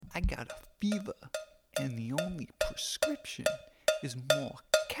I got a fever, and the only prescription is more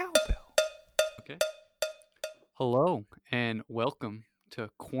cowbell. Okay. Hello and welcome to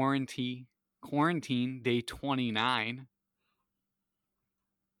Quarantine Day 29.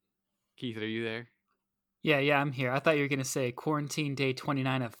 Keith, are you there? Yeah, I'm here. I thought you were gonna say Quarantine Day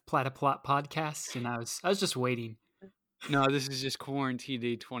 29 of Platyplot Podcast, and I was just waiting. No, this is just Quarantine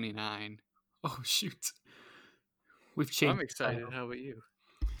Day 29. Oh shoot, we've changed. I'm excited. How about you?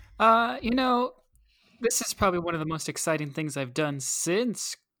 This is probably one of the most exciting things I've done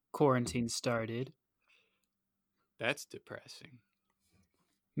since quarantine started. That's depressing.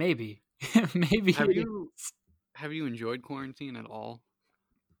 Maybe, maybe. Have you enjoyed quarantine at all?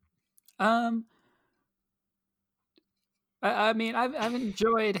 I mean, I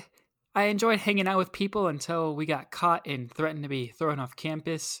enjoyed hanging out with people until we got caught and threatened to be thrown off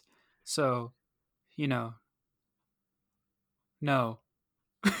campus. So, no.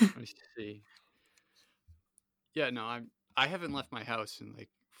 I see. Yeah, no, I haven't left my house in like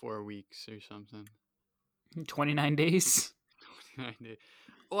 4 weeks or something. 29 days. 29 days.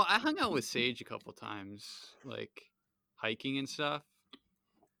 Well, I hung out with Sage a couple times, like hiking and stuff.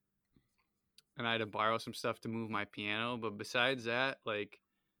 And I had to borrow some stuff to move my piano. But besides that, I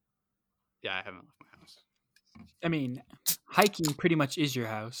haven't left my house. I mean, hiking pretty much is your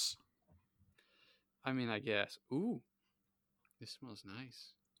house. I mean, I guess. Ooh, this smells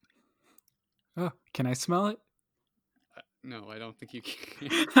nice. Oh, can I smell it? No, I don't think you can.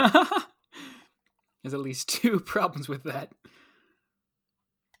 There's at least 2 problems with that.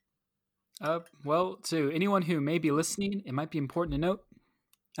 Well, to anyone who may be listening, it might be important to note,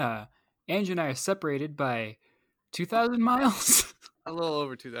 Andrew and I are separated by 2,000 miles. A little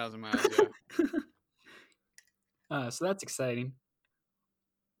over 2,000 miles, yeah. So that's exciting.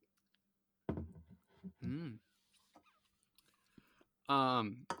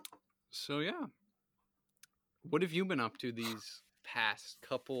 So yeah. What have you been up to these past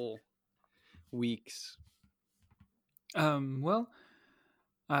couple weeks? Well,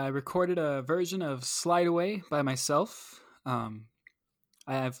 I recorded a version of Slide Away by myself. I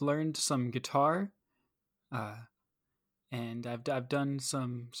have learned some guitar, and I've done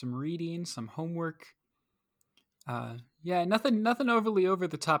some reading, some homework. Nothing overly over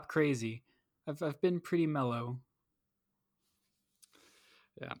the top crazy. I've been pretty mellow.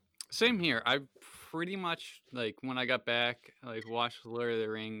 Yeah, same here. I pretty much when I got back, watched Lord of the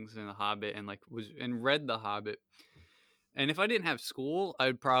Rings and The Hobbit, and read The Hobbit. And if I didn't have school,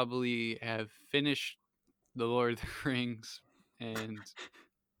 I'd probably have finished the Lord of the Rings and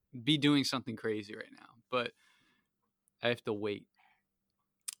be doing something crazy right now. But I have to wait.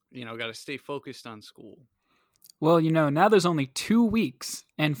 Got to stay focused on school. Well, now there's only 2 weeks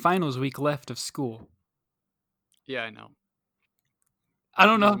and finals week left of school. Yeah, I know. I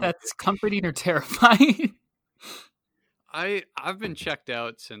don't know if that's comforting or terrifying. I've been checked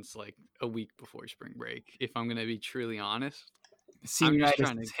out since a week before spring break, if I'm going to be truly honest.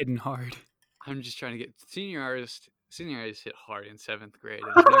 Senioritis is hitting hard. I'm just trying to get senioritis hit hard in 7th grade.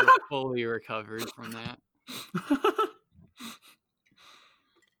 I've never fully recovered from that.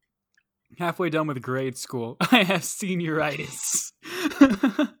 Halfway done with grade school, I have senioritis.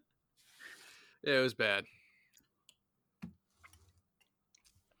 Yeah, it was bad.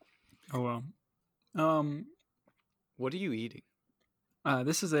 Oh well. What are you eating?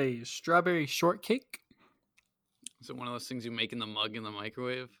 This is a strawberry shortcake. Is it one of those things you make in the mug in the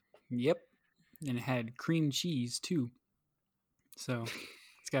microwave? Yep. And it had cream cheese too. So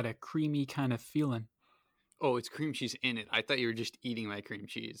it's got a creamy kind of feeling. Oh, it's cream cheese in it. I thought you were just eating my cream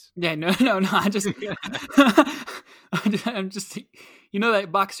cheese. Yeah, no. I just, I'm just,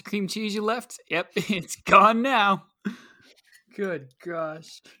 that box of cream cheese you left? Yep, it's gone now. Good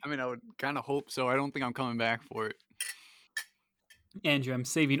gosh. I mean, I would kind of hope so. I don't think I'm coming back for it. Andrew, I'm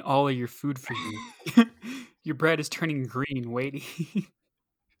saving all of your food for you. Your bread is turning green, waiting.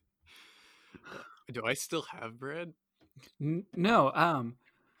 Do I still have bread? No.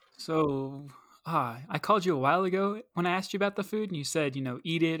 So I called you a while ago when I asked you about the food, and you said,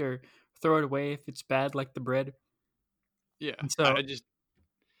 eat it or throw it away if it's bad, like the bread. Yeah. So I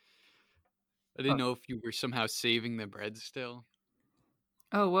didn't know if you were somehow saving the bread still.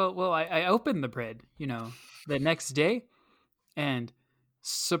 Oh, well, I opened the bread, the next day, and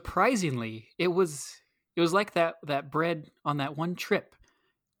surprisingly, it was like that bread on that one trip.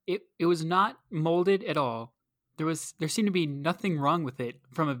 It was not molded at all. There seemed to be nothing wrong with it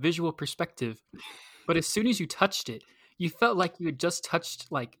from a visual perspective. But as soon as you touched it, you felt like you had just touched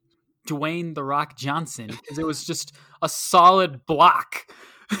Dwayne "The Rock" Johnson, because it was just a solid block.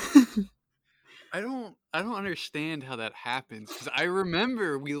 I don't understand how that happens, because I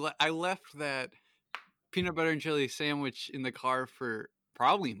remember I left that peanut butter and jelly sandwich in the car for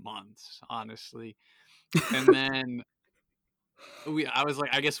probably months, honestly. And then I was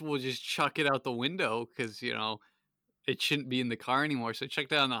like, I guess we'll just chuck it out the window, because it shouldn't be in the car anymore. So I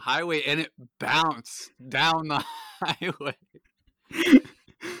checked it on the highway, and it bounced down the highway. It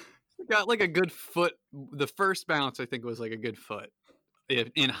got like a good foot. The first bounce, I think, was like a good foot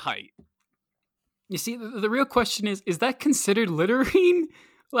in height. You see, the real question is that considered littering?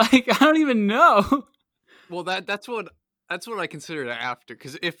 Like, I don't even know. Well, that's what I considered after.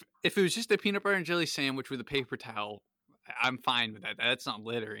 Because if it was just a peanut butter and jelly sandwich with a paper towel, I'm fine with that. That's not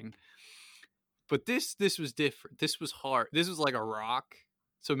littering. But this was different. This was hard. This was like a rock.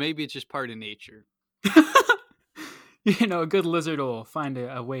 So maybe it's just part of nature. A good lizard will find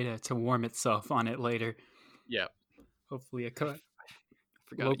a way to warm itself on it later. Yeah. Hopefully I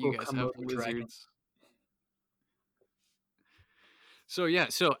forgot you guys have lizards. So yeah,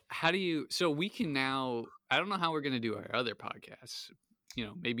 so we can now, I don't know how we're going to do our other podcasts.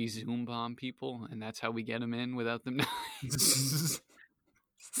 Maybe Zoom bomb people, and that's how we get them in without them knowing.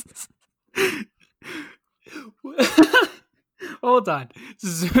 Hold on.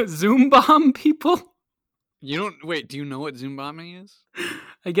 Zoom bomb people? Do you know what Zoom bombing is?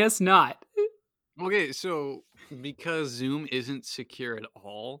 I guess not. Okay, so because Zoom isn't secure at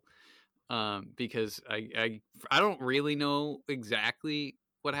all, because I don't really know exactly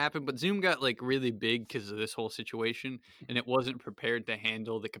what happened, but Zoom got like really big because of this whole situation, and it wasn't prepared to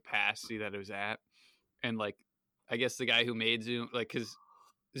handle the capacity that it was at. And like, I guess the guy who made Zoom, like, because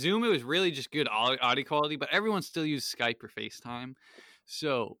Zoom, it was really just good audio quality, but everyone still used Skype or FaceTime.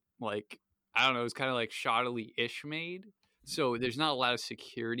 So like, I don't know, it was kind of like shoddily-ish made. So there's not a lot of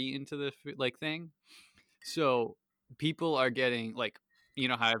security into the thing. So people are getting like,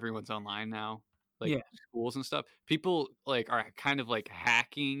 how everyone's online now, like schools and stuff. People like are kind of like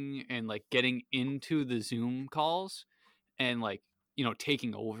hacking and like getting into the Zoom calls and like,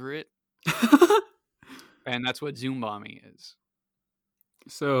 taking over it. And that's what Zoom bombing is.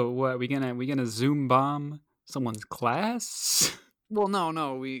 So what, we gonna Zoom bomb someone's class? Well,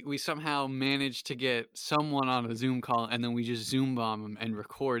 no. We somehow managed to get someone on a Zoom call, and then we just Zoom bomb them and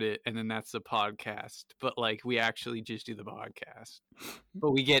record it, and then that's the podcast. But like, we actually just do the podcast,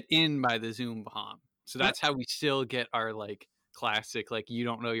 but we get in by the Zoom bomb. So that's how we still get our like classic, like, you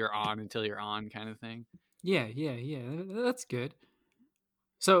don't know you're on until you're on kind of thing. Yeah. That's good.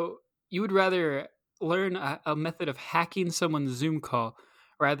 So you would rather learn a method of hacking someone's Zoom call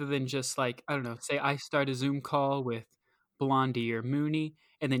rather than just like, I don't know, say I start a Zoom call with Blondie or Mooney,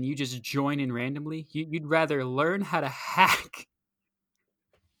 and then you just join in randomly. You'd rather learn how to hack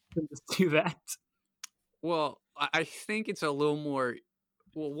than just do that. Well, I think it's a little more.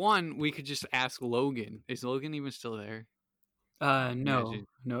 Well, one, we could just ask Logan. Is Logan even still there? No,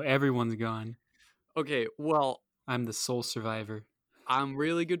 everyone's gone. Okay, well, I'm the sole survivor. I'm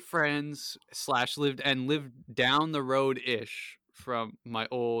really good friends / lived down the road-ish from my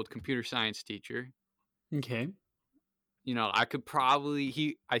old computer science teacher. Okay. I could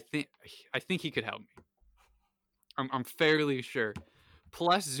probably I think he could help me. I'm fairly sure.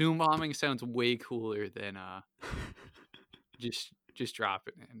 Plus, Zoom bombing sounds way cooler than just drop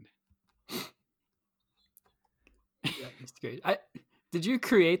it in. Yeah, that's great. Did you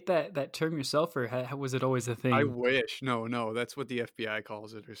create that term yourself, or was it always a thing? I wish. No, that's what the FBI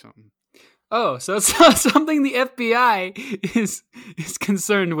calls it or something. Oh, so it's something the FBI is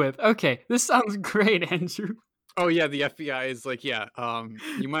concerned with. Okay, this sounds great, Andrew. Oh yeah, the FBI is like, yeah,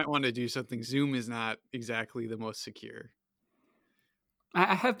 you might want to do something. Zoom is not exactly the most secure.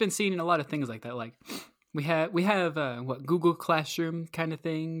 I have been seeing a lot of things like that. Like we have what, Google Classroom kind of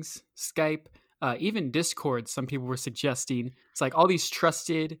things, Skype, even Discord. Some people were suggesting it's like all these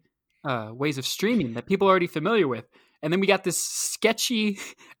trusted ways of streaming that people are already familiar with. And then we got this sketchy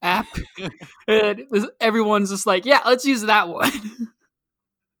app, and everyone's just like, yeah, let's use that one.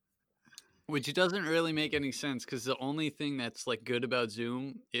 Which doesn't really make any sense, because the only thing that's like good about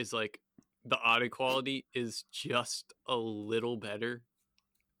Zoom is like the audio quality is just a little better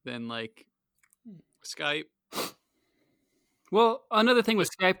than like Skype. Well, another thing with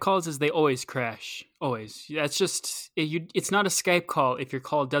Skype calls is they always crash. Always. That's just it's not a Skype call if your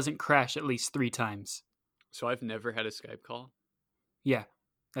call doesn't crash at least 3 times. So I've never had a Skype call? Yeah,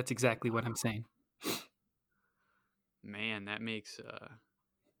 that's exactly what I'm saying. Man, that makes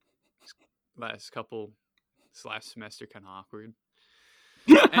last semester kind of awkward.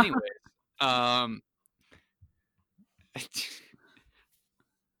 Anyways,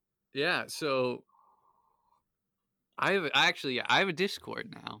 yeah, so I have a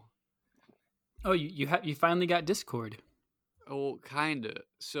Discord now. Oh, you finally got Discord. Oh, kinda.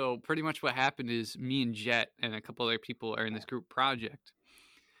 So pretty much what happened is me and Jet and a couple other people are in this group project,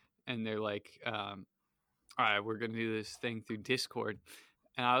 and they're like, "All right, we're gonna do this thing through Discord."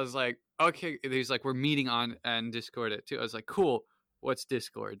 And I was like, "Okay." He's like, "We're meeting on Discord at 2." I was like, "Cool. What's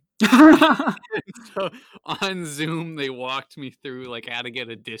Discord?" So on Zoom, they walked me through like how to get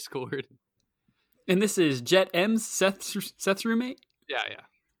a Discord. And this is Jet M's Seth's roommate. Yeah, yeah.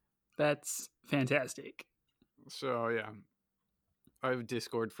 That's fantastic. So yeah, I have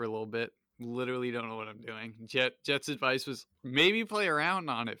Discord for a little bit. Literally don't know what I'm doing. Jet's advice was maybe play around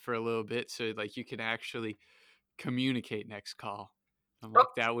on it for a little bit so like you can actually communicate next call. I'm like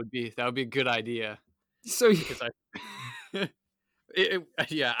that would be a good idea. So Because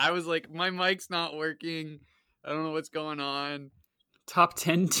yeah, I was like my mic's not working. I don't know what's going on. top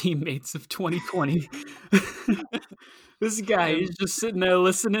 10 teammates of 2020. This guy is just sitting there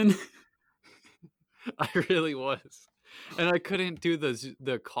listening. I really was. And I couldn't do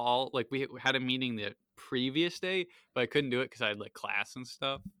the call. Like we had a meeting the previous day, but I couldn't do it because I had like class and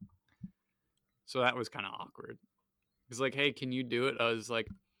stuff. So that was kind of awkward. It's like, hey, can you do it? I was like,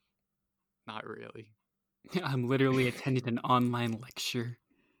 not really. I'm literally attending an online lecture.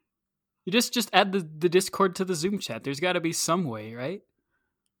 You just add the Discord to the Zoom chat. There's got to be some way, right?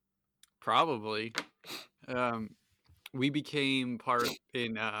 Probably. We became part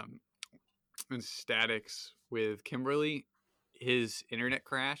in Statics with Kimberly. His internet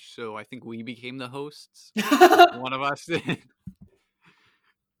crashed, so I think we became the hosts. One of us did.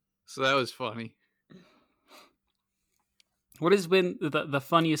 So that was funny. What has been the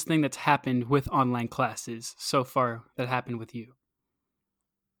funniest thing that's happened with online classes so far that happened with you?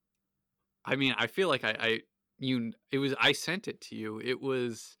 I mean, I feel like I sent it to you. It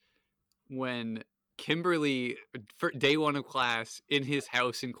was when Kimberly, for day one of class, in his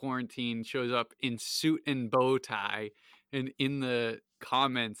house in quarantine, shows up in suit and bow tie, and in the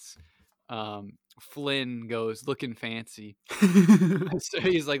comments, Flynn goes, "Looking fancy." So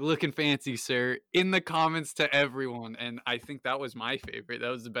he's like, "Looking fancy, sir," in the comments to everyone, and I think that was my favorite. That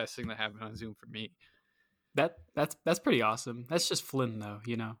was the best thing that happened on Zoom for me. That's pretty awesome. That's just Flynn, though.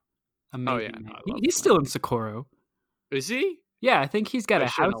 Amazing. Oh yeah, no, He's still in Socorro. Is he? Yeah, I think he's got I a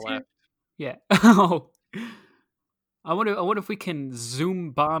shouldn't house have here. left. Yeah. Oh, I wonder if we can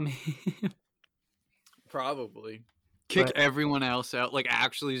Zoom bomb him. Probably. Kick But- everyone else out. Like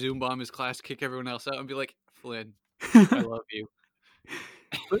actually Zoom bomb his class, kick everyone else out, and be like, Flynn, I love you.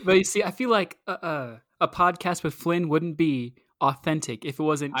 But you see, I feel like a podcast with Flynn wouldn't be authentic if it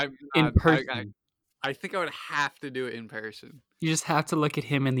wasn't in person. I think I would have to do it in person. You just have to look at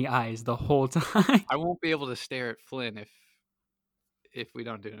him in the eyes the whole time. I won't be able to stare at Flynn if we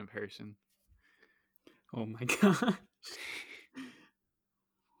don't do it in person. Oh my god.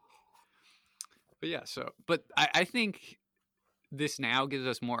 But yeah, but I think this now gives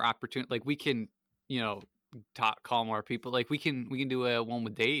us more opportunity. Like we can, call more people. Like we can do a one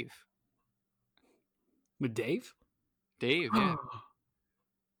with Dave. With Dave? Dave, yeah.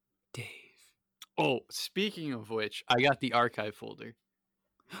 Dave. Oh, speaking of which, I got the archive folder.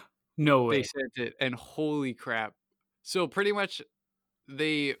 No way. They sent it, and holy crap. So pretty much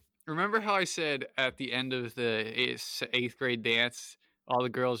remember how I said at the end of the 8th grade dance, all the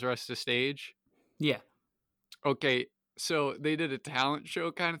girls rushed the stage? Yeah. Okay, so they did a talent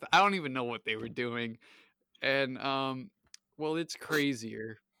show kind of I don't even know what they were doing. And well, it's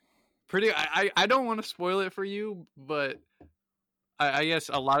crazier. I don't want to spoil it for you, but I guess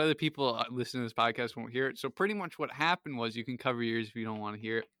a lot of the people listening to this podcast won't hear it. So pretty much what happened was, you can cover yours if you don't want to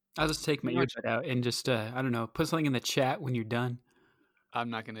hear it. I'll just take my earbud out and just, I don't know, put something in the chat when you're done. I'm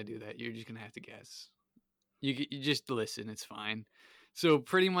not going to do that. You're just going to have to guess. You just listen. It's fine. So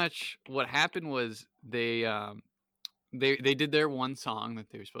pretty much what happened was they did their one song that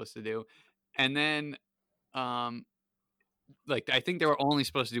they were supposed to do. And then, I think they were only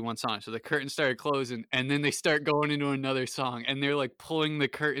supposed to do one song. So the curtains started closing, and then they start going into another song, and they're like pulling the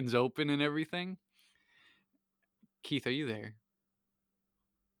curtains open and everything. Keith, are you there?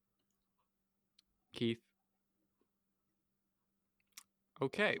 Keith?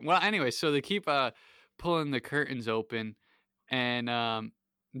 Okay. Well, anyway, so they keep pulling the curtains open, and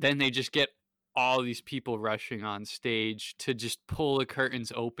then they just get all these people rushing on stage to just pull the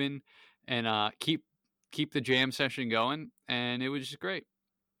curtains open and keep the jam session going, and it was just great.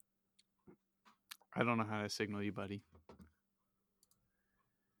 I don't know how to signal you, buddy.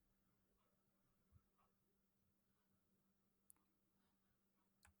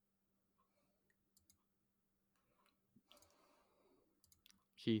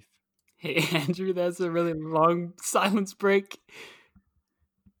 Keith. Hey, Andrew, that's a really long silence break.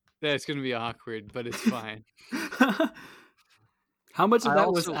 That's gonna be awkward, but it's fine. How much of I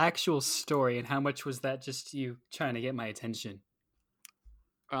that was also actual story, and how much was that just you trying to get my attention?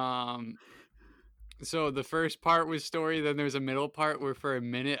 um so the first part was story, then there's a middle part where for a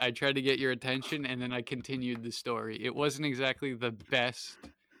minute I tried to get your attention and then I continued the story. It wasn't exactly the best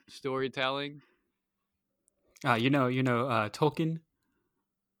storytelling. Tolkien.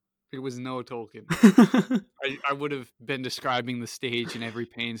 It was no Tolkien. I would have been describing the stage in every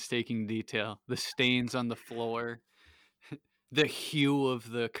painstaking detail. The stains on the floor, the hue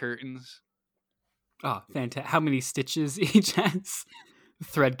of the curtains. Oh, fantastic! How many stitches each has?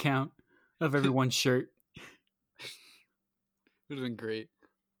 Thread count of everyone's shirt. It would have been great.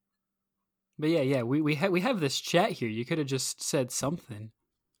 But yeah, we have this chat here. You could have just said something.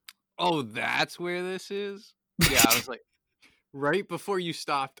 Oh, that's where this is? Yeah, I was like, right before you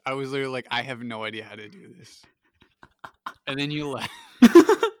stopped, I was literally like, I have no idea how to do this. And then you left.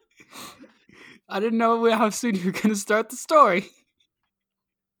 I didn't know how soon you were going to start the story.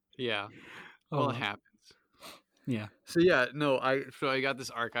 Yeah. Well, it Oh, happens. yeah. So yeah, no, I got this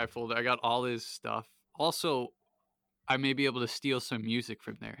archive folder. I got all his stuff. Also, I may be able to steal some music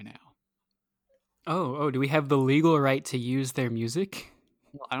from there now. Oh, do we have the legal right to use their music?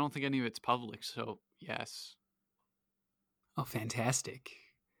 Well, I don't think any of it's public, so yes. Oh, fantastic.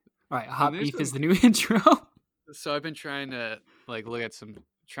 All right, And Hot there's Beef is some the new intro. So I've been trying to like look at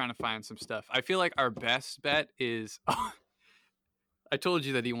trying to find some stuff. I feel like our best bet is I told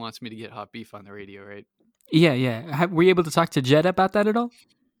you that he wants me to get Hot Beef on the radio, right? Yeah. Were you able to talk to Jed about that at all?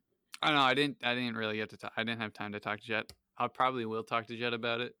 I don't know. I didn't really get to talk. I didn't have time to talk to Jet. I probably will talk to Jet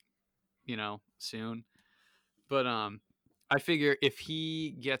about it, soon. But I figure if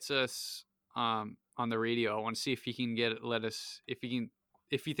he gets us on the radio, I want to see if he can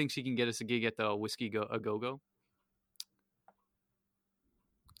if he thinks he can get us a gig at the Whiskey A Go Go.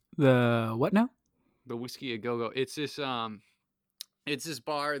 The what now? The Whiskey A Go Go. It's this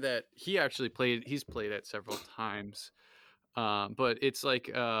bar that he actually played. He's played at several times. But it's like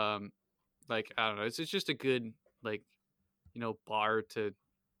I don't know. It's just a good bar to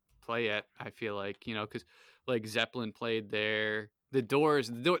play at. I feel like because like Zeppelin played there. The Doors,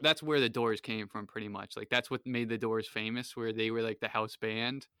 that's where the Doors came from, pretty much. Like that's what made the Doors famous, where they were like the house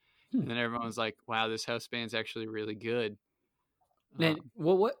band, and then everyone was like, "Wow, this house band's actually really good." And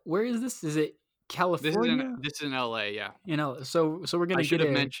where is this? Is it California? This is in L.A. Yeah. So we're I gonna should get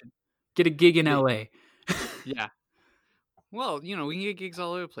have mentioned. a gig in Yeah. LA. Yeah. Well, we can get gigs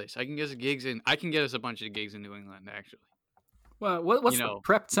all over the place. I can get us a bunch of gigs in New England, actually. Well, what's the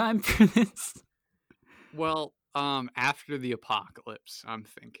prep time for this? Well, after the apocalypse, I'm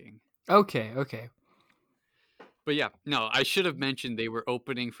thinking. Okay. But yeah, no, I should have mentioned they were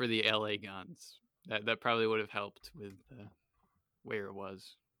opening for the LA Guns. That probably would have helped with where it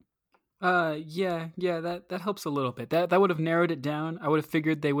was. Yeah, that helps a little bit. That would have narrowed it down. I would have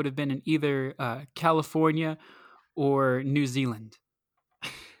figured they would have been in either California or New Zealand.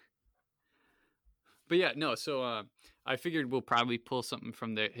 But yeah, no, so I figured we'll probably pull something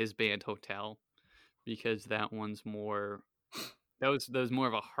from his band Hotel, because that one's more that was more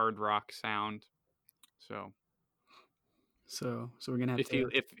of a hard rock sound. So we're gonna have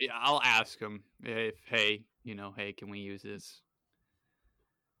if I'll ask him if hey, can we use this?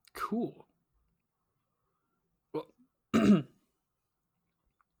 Cool. Well,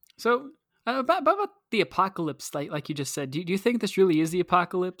 so about the apocalypse, like you just said, do you think this really is the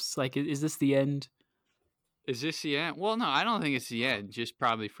apocalypse? Like, is this the end? Is this the end? Well, no, I don't think it's the end. Just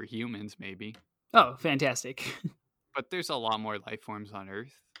probably for humans, maybe. Oh, fantastic! But there's a lot more life forms on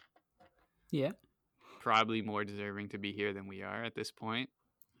Earth. Yeah. Probably more deserving to be here than we are at this point.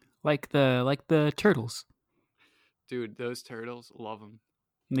 Like the turtles. Dude, those turtles, love them.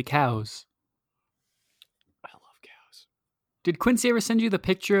 And the cows. I love cows. Did Quincy ever send you the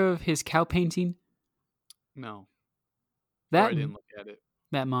picture of his cow painting? No. That I didn't look at it.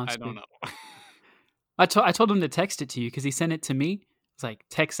 That monster. I don't know. I told him to text it to you because he sent it to me. It's like,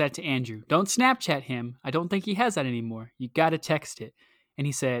 text that to Andrew. Don't Snapchat him. I don't think he has that anymore. You got to text it. And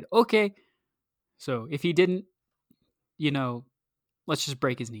he said, okay. So if he didn't, let's just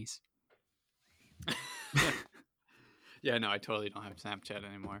break his knees. Yeah, no, I totally don't have Snapchat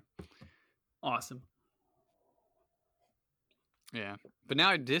anymore. Awesome. Yeah. But now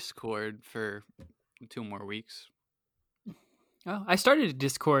I Discord for 2 more weeks. Oh, I started a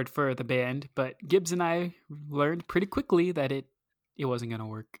Discord for the band, but Gibbs and I learned pretty quickly that it wasn't going to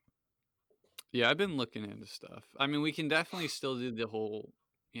work. Yeah, I've been looking into stuff. I mean, we can definitely still do the whole,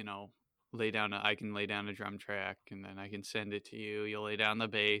 I can lay down a drum track and then I can send it to you. You'll lay down the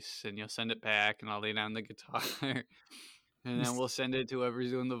bass and you'll send it back and I'll lay down the guitar. and then we'll send it to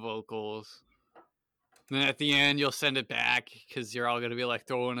whoever's doing the vocals. Then at the end, you'll send it back because you're all gonna be like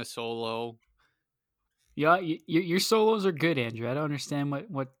throwing a solo. Yeah, your solos are good, Andrew. I don't understand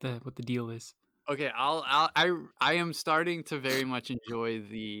what the deal is. Okay, I am starting to very much enjoy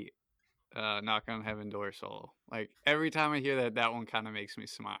the Knock on Heaven Door solo. Like every time I hear that one kind of makes me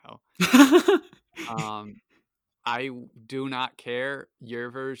smile. I do not care. Your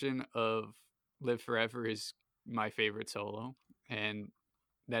version of Live Forever is my favorite solo, and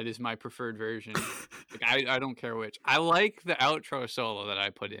that is my preferred version. Like I don't care which. I like the outro solo that I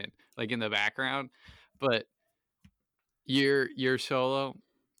put in, like in the background, but your solo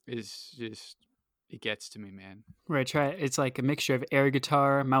is just, it gets to me, man. Right, try it. It's like a mixture of air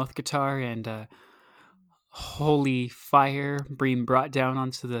guitar, mouth guitar, and holy fire being brought down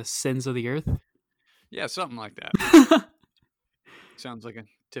onto the sins of the earth. Yeah, something like that. Sounds like a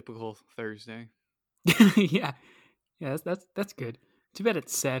typical Thursday. Yeah, that's good. Too bad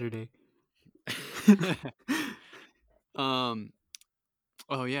it's Saturday.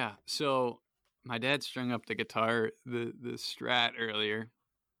 Oh yeah. So my dad strung up the guitar, the Strat earlier.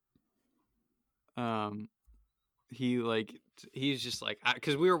 He's just like,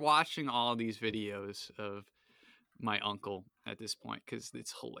 because we were watching all these videos of my uncle at this point because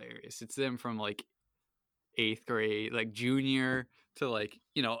it's hilarious. It's them from like 8th grade, like junior to like,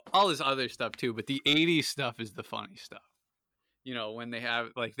 all this other stuff too. But the 80s stuff is the funny stuff. When they have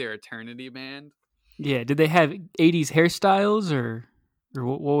like their Eternity band. Yeah, did they have 80s hairstyles or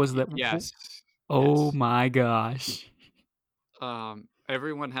what was that? Yes. Oh yes. my gosh.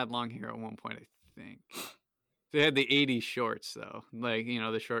 Everyone had long hair at one point, I think. They had the 80s shorts though, like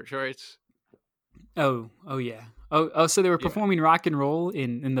the short shorts. Oh yeah. Oh, so they were performing rock and roll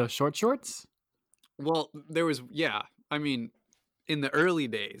in those short shorts? Well, there was, I mean, in the early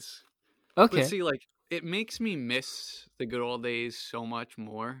days. Okay. But see, like, it makes me miss the good old days so much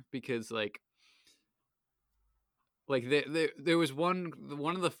more because, like there was one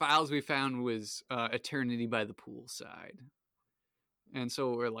of the files we found was Eternity by the Poolside. And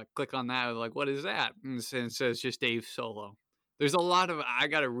so we're like, click on that. We're like, what is that? And it says just Dave solo. There's a lot of, I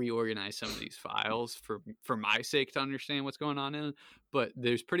got to reorganize some of these files for my sake to understand what's going on in it. But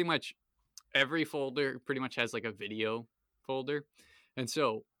there's pretty much every folder pretty much has like a video folder. And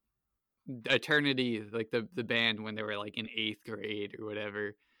so Eternity, like the band when they were like in 8th grade or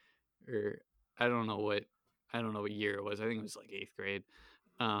whatever, or I don't know what year it was. I think it was like 8th grade.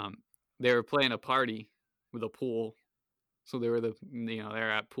 They were playing a party with a pool. So they were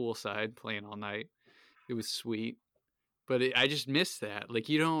they're at poolside playing all night. It was sweet. But I just missed that. Like,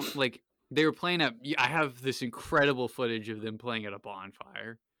 you don't, like, they were playing at, I have this incredible footage of them playing at a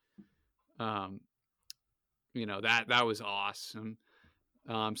bonfire. That was awesome.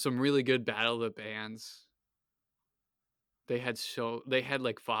 Some really good Battle of the Bands. They had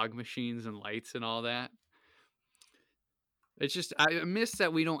like fog machines and lights and all that. It's just, I miss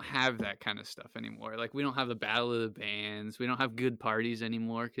that we don't have that kind of stuff anymore. Like, we don't have the Battle of the Bands. We don't have good parties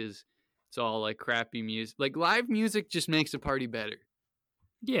anymore because it's all like crappy music. Like, live music just makes a party better.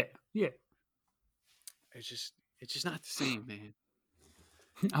 Yeah. It's just not the same, man.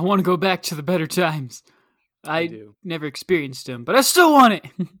 I want to go back to the better times. I do. Never experienced them, but I still want it.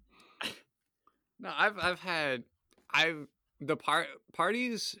 No,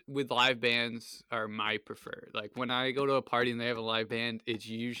 parties with live bands are my preferred. Like, when I go to a party and they have a live band, it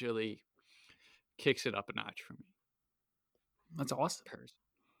usually kicks it up a notch for me. That's awesome.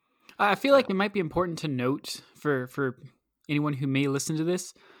 I feel like it might be important to note for anyone who may listen to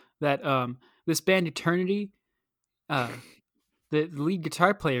this that this band Eternity, the lead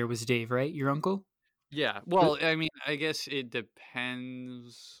guitar player was Dave, right? Your uncle? Yeah. Well, I mean, I guess it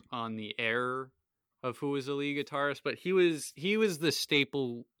depends on the era of who was the lead guitarist, but he was the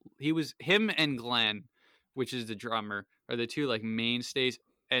staple. Him and Glenn, which is the drummer, are the two like mainstays.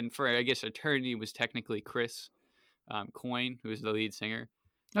 And for, I guess, Eternity was technically Chris Coyne, who was the lead singer.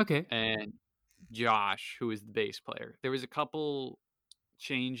 Okay. And Josh, who was the bass player. There was a couple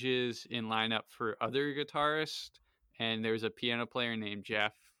changes in lineup for other guitarists, and there was a piano player named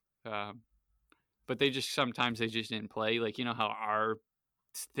Jeff. But sometimes they just didn't play. Like, you know how our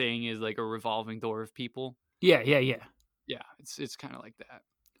thing is like a revolving door of people? Yeah. Yeah, it's kind of like that.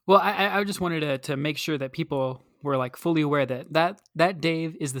 Well, I just wanted to make sure that people were like fully aware that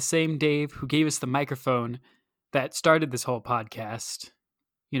Dave is the same Dave who gave us the microphone that started this whole podcast.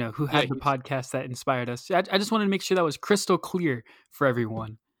 Who had the podcast that inspired us. I just wanted to make sure that was crystal clear for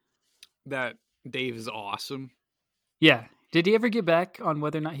everyone. That Dave is awesome. Yeah. Did he ever get back on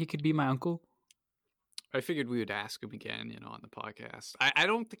whether or not he could be my uncle? I figured we would ask him again, on the podcast. I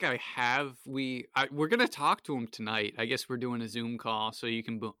don't think I have. We're gonna talk to him tonight. I guess we're doing a Zoom call, so you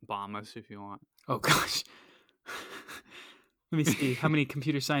can bomb us if you want. Oh gosh. Let me see how many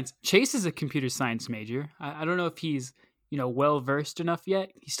computer science. Chase is a computer science major. I don't know if he's well versed enough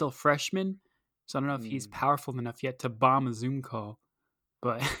yet. He's still a freshman, so I don't know if he's powerful enough yet to bomb a Zoom call.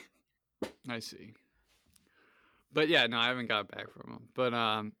 But I see. But yeah, no, I haven't got back from him. But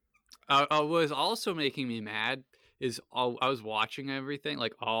what was also making me mad is I was watching everything,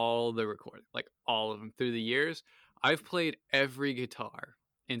 like all the recording, like all of them through the years. I've played every guitar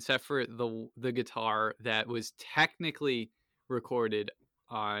except for the guitar that was technically recorded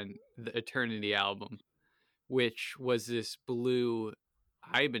on the Eternity album, which was this blue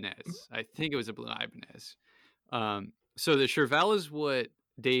Ibanez. I think it was a blue Ibanez. So the Chevelle is what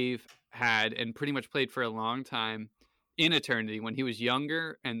Dave had and pretty much played for a long time in Eternity when he was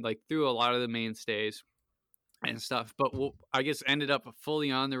younger and like through a lot of the mainstays and stuff. But I guess ended up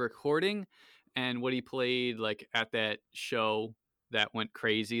fully on the recording, and what he played like at that show that went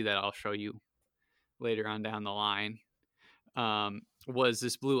crazy that I'll show you later on down the line was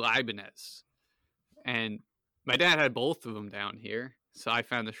this blue Ibanez. And my dad had both of them down here, so I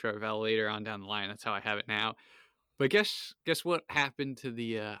found the Chevelle later on down the line. That's how I have it now. But guess what happened to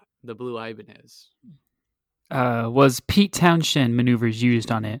the blue Ibanez? Was Pete Townshend maneuvers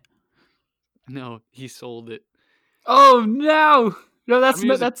used on it? No, he sold it. Oh no! No,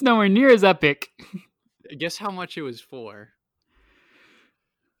 that's nowhere near as epic. Guess how much it was for?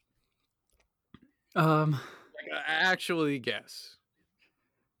 Actually, guess.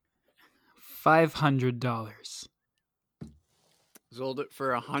 $500. Sold it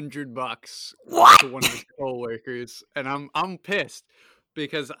for $100. What? To one of his coworkers, and I'm pissed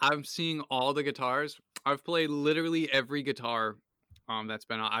because I'm seeing all the guitars. I've played literally every guitar that's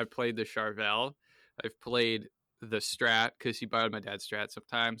been on. I've played the Chevelle. I've played the Strat because he borrowed my dad's Strat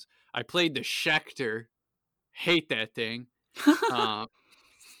sometimes. I played the Schecter. Hate that thing.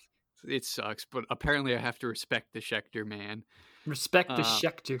 It sucks, but apparently I have to respect the Schecter, man. Respect the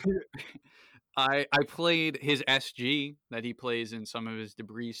Schecter. I played his SG that he plays in some of his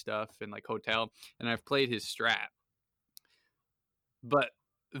Debris stuff and like Hotel, and I've played his Strat. But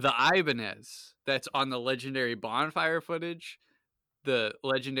the Ibanez that's on the legendary Bonfire footage, the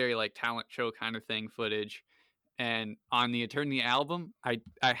legendary like talent show kind of thing footage, and on the Eternity album, I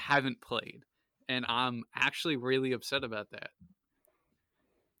haven't played, and I'm actually really upset about that.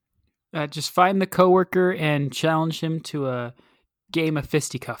 Just find the coworker and challenge him to a game of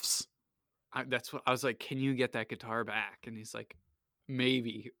fisticuffs. That's what I was like. Can you get that guitar back? And he's like,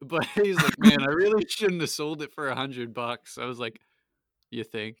 maybe. But he's like, man, I really shouldn't have sold it for $100. I was like, you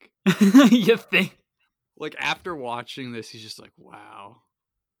think? You think? Like after watching this, he's just like, wow.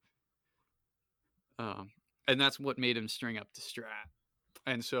 And that's what made him string up the Strat.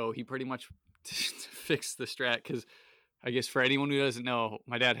 And so he pretty much fixed the Strat because I guess for anyone who doesn't know,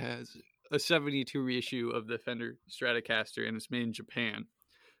 my dad has a 72 reissue of the Fender Stratocaster, and it's made in Japan.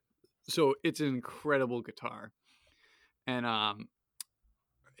 So it's an incredible guitar, and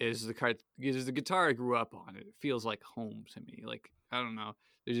is the guitar I grew up on. It feels like home to me. Like I don't know,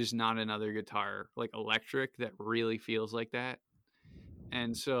 there's just not another guitar like electric that really feels like that.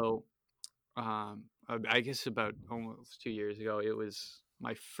 And so, I guess about almost 2 years ago, it was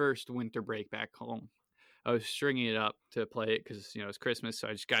my first winter break back home. I was stringing it up to play it because it's Christmas, so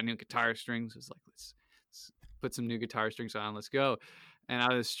I just got new guitar strings. I was like, let's put some new guitar strings on. Let's go. And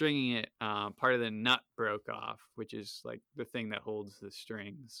I was stringing it. Part of the nut broke off, which is like the thing that holds the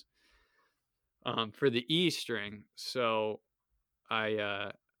strings for the E string. So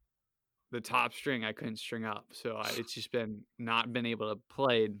the top string I couldn't string up. So it's just not been able to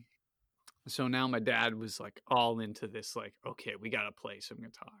play. So now my dad was like all into this, like, okay, we got to play some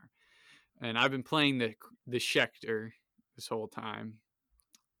guitar. And I've been playing the Schecter this whole time.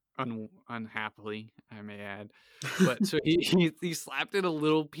 Unhappily, I may add, but so he slapped in a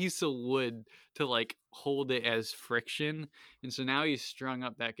little piece of wood to like hold it as friction, and so now he's strung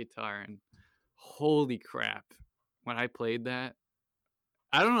up that guitar, and holy crap, when I played that,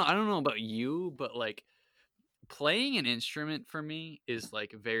 I don't know about you, but like playing an instrument for me is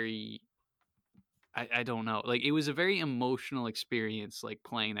like very, I don't know, like it was a very emotional experience, like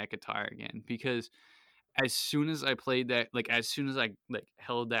playing that guitar again, because as soon as I played that, like as soon as I like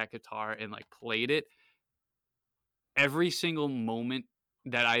held that guitar and like played it, every single moment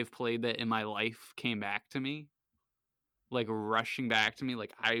that I've played that in my life came back to me, like rushing back to me.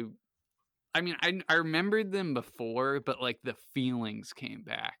 Like I mean, I remembered them before, but like the feelings came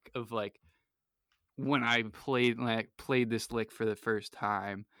back of like when I played this lick for the first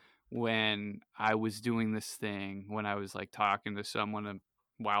time, when I was doing this thing, when I was like talking to someone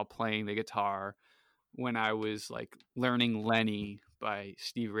while playing the guitar, when I was like learning Lenny by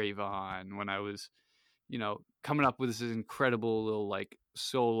Steve Ray Vaughan, when I was, coming up with this incredible little like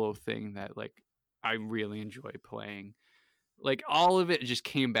solo thing that like I really enjoy playing. Like all of it just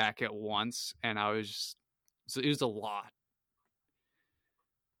came back at once, and so it was a lot.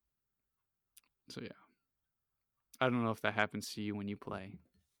 So yeah, I don't know if that happens to you when you play.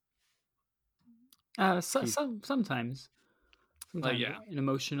 Sometimes yeah. an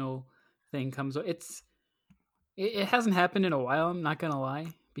emotional thing comes. It hasn't happened in a while. I'm not gonna lie,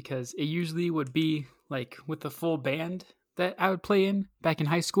 because it usually would be like with the full band that I would play in back in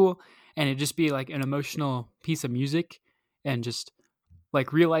high school, and it'd just be like an emotional piece of music, and just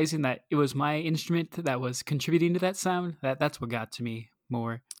like realizing that it was my instrument that was contributing to that sound. That's what got to me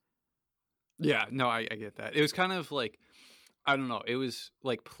more. Yeah, no, I get that. It was kind of like, I don't know. It was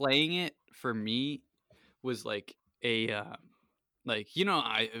like playing it for me was like a, like,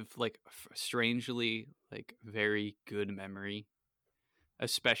 I have like strangely like very good memory,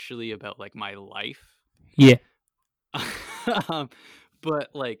 especially about like my life. Yeah. But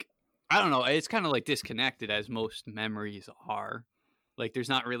like, I don't know. It's kind of like disconnected, as most memories are. Like, there's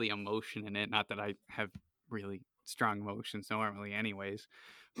not really emotion in it. Not that I have really strong emotions normally, anyways.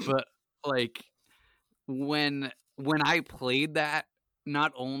 But like, when I played that,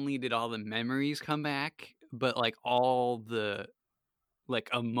 not only did all the memories come back, but like all the like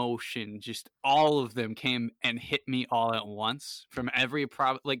emotion, just all of them came and hit me all at once from every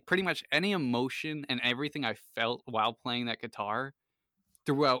like pretty much any emotion and everything I felt while playing that guitar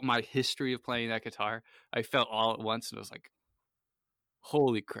throughout my history of playing that guitar. I felt all at once, and I was like,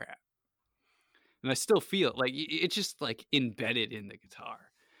 holy crap. And I still feel like it's just like embedded in the guitar.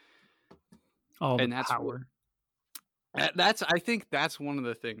 All the And that's power. I think that's one of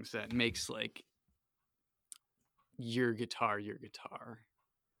the things that makes like your guitar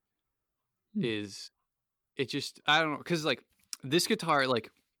is it just, I don't know, because like this guitar,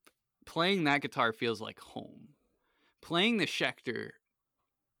 like playing that guitar feels like home. Playing the Schecter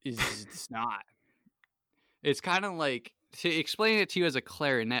is it's not. It's kind of like, to explain it to you as a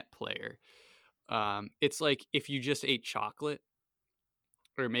clarinet player, it's like if you just ate chocolate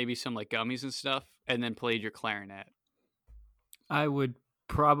or maybe some like gummies and stuff and then played your clarinet. I would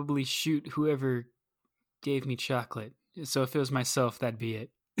probably shoot whoever gave me chocolate. So if it was myself, that'd be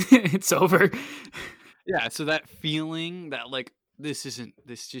it. It's over. Yeah, so that feeling that like this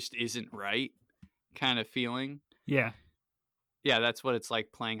just isn't right kind of feeling. Yeah. Yeah, that's what it's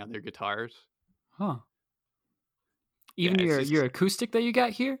like playing other guitars. Huh. Even your acoustic that you got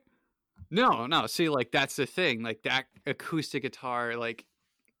here? No. See, like that's the thing. Like that acoustic guitar, like,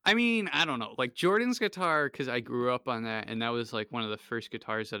 I mean, I don't know. Like Jordan's guitar, because I grew up on that, and that was like one of the first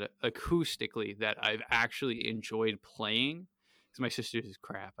guitars that acoustically that I've actually enjoyed playing. Because my sister's is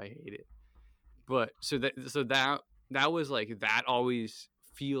crap, I hate it. But so that was like, that always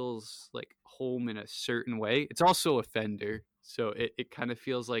feels like home in a certain way. It's also a Fender, so it kind of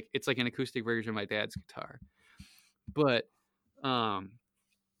feels like it's like an acoustic version of my dad's guitar. But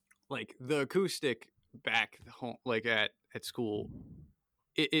like the acoustic back home, like at school,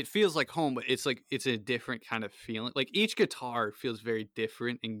 it feels like home, but it's like it's a different kind of feeling. Like each guitar feels very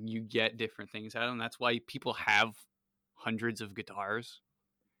different, and you get different things out of them. That's why people have hundreds of guitars.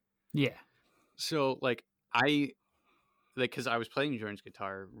 Yeah. So like because I was playing Jordan's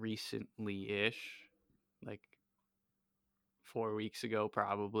guitar recently-ish, like 4 weeks ago,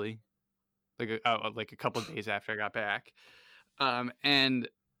 probably, like a couple of days after I got back, and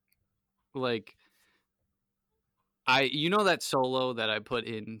like that solo that I put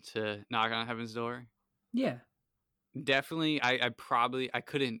into Knock on Heaven's Door. Yeah. Definitely, I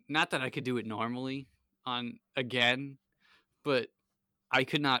couldn't. Not that I could do it normally on again, but I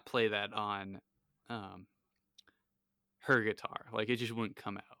could not play that on her guitar. Like it just wouldn't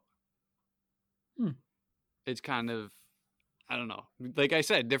come out. It's kind of, I don't know. Like I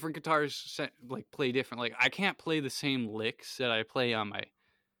said, different guitars like play different. Like I can't play the same licks that I play on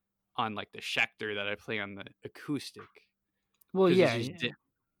like the Schecter that I play on the acoustic. Well, yeah.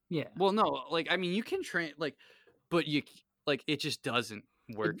 Yeah. Well, no, like I mean, you can train like, but you like it just doesn't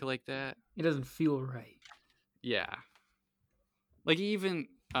work like that. It doesn't feel right. Yeah. Like even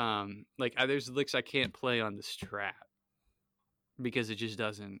like there's licks I can't play on the Strat because it just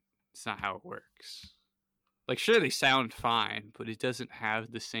doesn't. It's not how it works. Like sure they sound fine, but it doesn't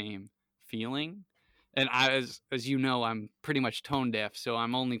have the same feeling. And as you know, I'm pretty much tone deaf, so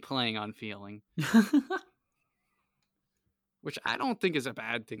I'm only playing on feeling. Which I don't think is a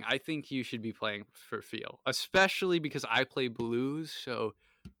bad thing. I think you should be playing for feel, especially because I play blues. So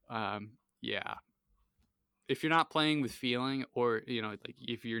Yeah, if you're not playing with feeling, or like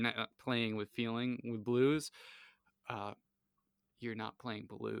if you're not playing with feeling with blues, uh, you're not playing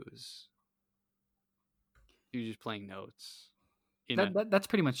blues. You're just playing notes in a That's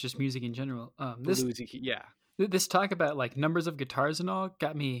pretty much just music in general. bluesy key. Yeah. This talk about like numbers of guitars and all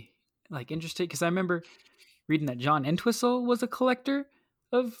got me like interested because I remember reading that John Entwistle was a collector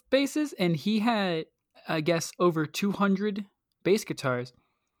of basses, and he had, I guess, over 200 bass guitars,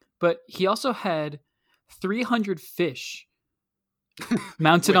 but he also had 300 fish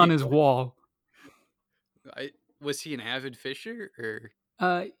mounted on Wait, his wall. was he an avid fisher or?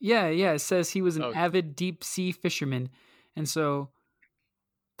 Yeah. It says he was an Okay. avid deep sea fisherman, and so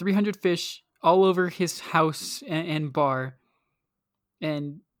 300 fish all over his house and bar,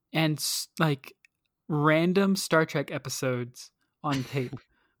 and like random Star Trek episodes on tape.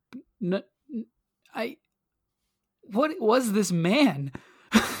 No, I what was this man?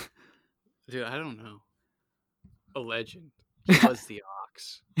 Dude, I don't know. A legend. He was the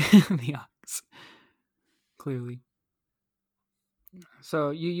ox. The ox, clearly. So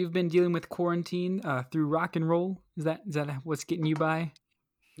you've been dealing with quarantine through rock and roll. Is that what's getting you by?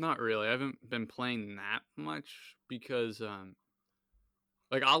 Not really. I haven't been playing that much because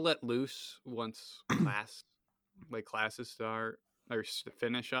like I'll let loose once classes start or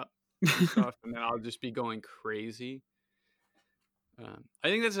finish up and stuff, and then I'll just be going crazy. I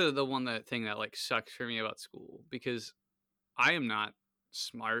think that's the one thing that like sucks for me about school, because I am not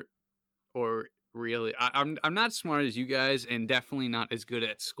smart, or really I'm not smart as you guys, and definitely not as good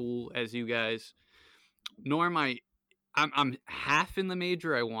at school as you guys. Nor am I'm half in the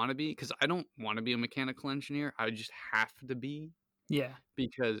major I want to be, because I don't want to be a mechanical engineer. I just have to be, Yeah.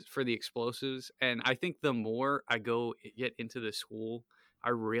 because for the explosives. And I think the more I get into the school, I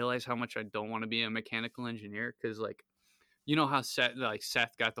realize how much I don't want to be a mechanical engineer, because like, you know how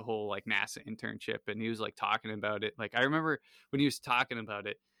Seth got the whole like NASA internship, and he was like talking about it. Like I remember when he was talking about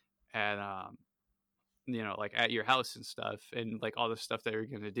it at like at your house and stuff, and like all the stuff that you're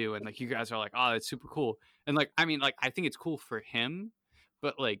gonna do, and like you guys are like, oh, that's super cool. And like, I mean, like I think it's cool for him,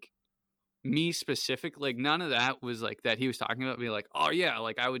 but like me specific, like none of that was like that he was talking about me like, oh yeah,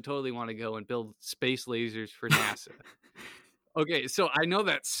 like I would totally want to go and build space lasers for NASA. Okay, so I know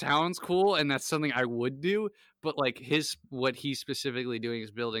that sounds cool, and that's something I would do, but like what he's specifically doing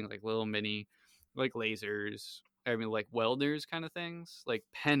is building like little mini like lasers. I mean, like welders kind of things, like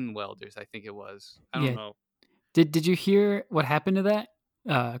pen welders, I think it was. I don't Yeah. know. Did you hear what happened to that?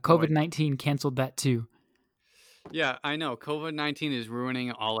 No, COVID-19 canceled that too. yeah, I know. COVID-19 is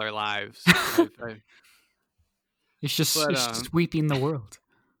ruining all our lives. It's just But, sweeping the world.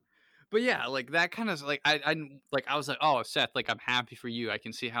 But yeah, like that kind of like I was like, oh Seth, like I'm happy for you. I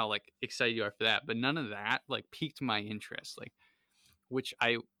can see how like excited you are for that. But none of that like piqued my interest, like which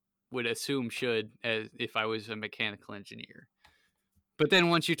I would assume should, as if I was a mechanical engineer. But then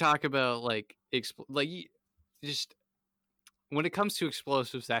once you talk about like just when it comes to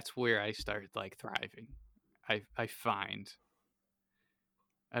explosives, that's where I start like thriving. I find.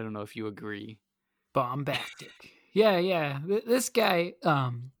 I don't know if you agree. Bombastic. Yeah. This guy,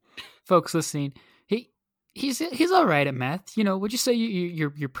 folks listening, he's all right at math. You know, would you say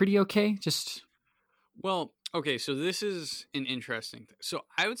you're pretty okay? Just Well, okay, so this is an interesting thing. So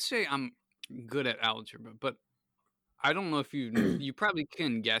I would say I'm good at algebra, but I don't know if you probably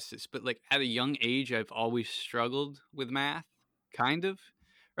can guess this, but like at a young age, I've always struggled with math, kind of,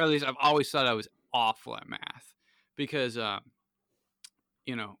 or at least I've always thought I was awful at math, because I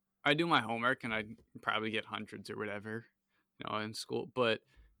do my homework and I probably get hundreds or whatever, in school. But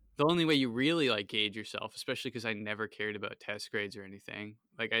the only way you really like gauge yourself, especially because I never cared about test grades or anything.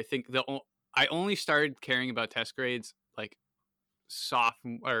 Like I think I only started caring about test grades like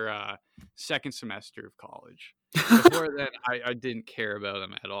sophomore or second semester of college. Before that, I didn't care about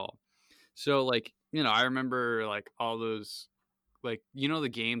them at all. So like, I remember like all those, like, the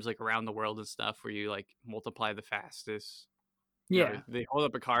games like around the world and stuff where you like multiply the fastest. yeah. They hold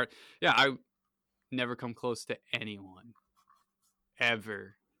up a card. Yeah, I never come close to anyone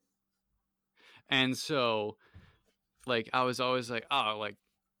ever. And so like I was always like, oh, like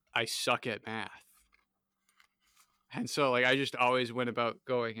I suck at math. And so like I just always went about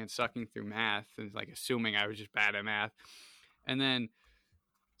going and sucking through math and like assuming I was just bad at math. And then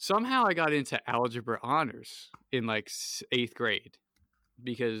somehow I got into algebra honors in like 8th grade,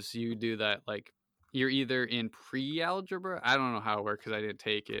 because you do that, like you're either in pre-algebra, I don't know how it works because I didn't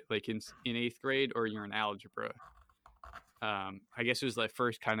take it, like in 8th grade, or you're in algebra. I guess it was the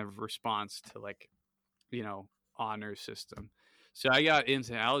first kind of response to like, honor system. So I got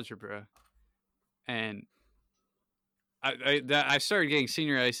into algebra, and I started getting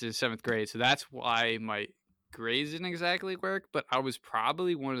senioritis in 7th grade, so that's why my grades didn't exactly work. But I was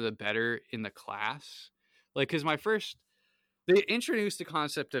probably one of the better in the class, like because they introduced the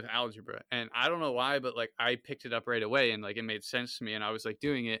concept of algebra, and I don't know why, but like I picked it up right away, and like it made sense to me, and I was like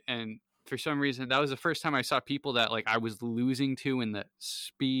doing it, and for some reason that was the first time I saw people that like I was losing to in the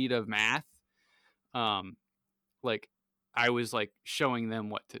speed of math. Like I was like showing them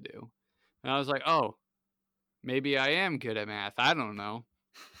what to do, and I was like, oh, maybe I am good at math. I don't know.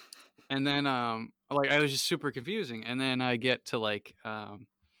 And then like I was just super confusing, and then I get to like and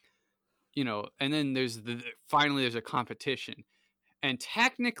then finally there's a competition, and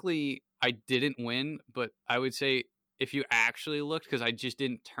technically I didn't win, but I would say if you actually looked, because I just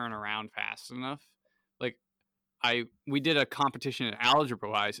didn't turn around fast enough, like we did a competition in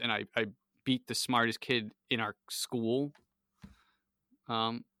algebra wise, and I beat the smartest kid in our school,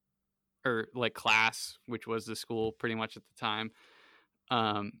 or like class, which was the school pretty much at the time.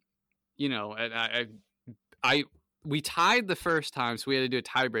 And we tied the first time, so we had to do a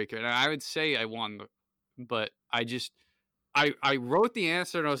tiebreaker, and I would say I won, but I wrote the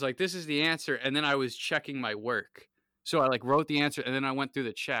answer, and I was like, this is the answer, and then I was checking my work. So I like wrote the answer, and then I went through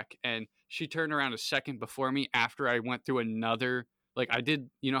the check, and she turned around a second before me after I went through another, like I did,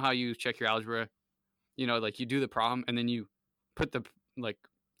 you know how you check your algebra, like you do the problem, and then you put the like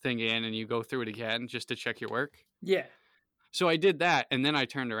thing in, and you go through it again just to check your work. Yeah. So I did that, and then I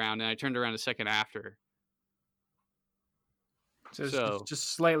turned around a second after. So it's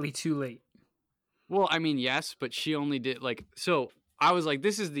just slightly too late. Well, I mean, yes, but she only did like, so I was like,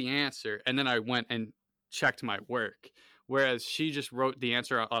 this is the answer. And then I went and checked my work. Whereas she just wrote the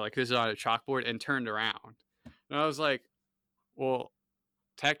answer like this is on a chalkboard and turned around. And I was like, well,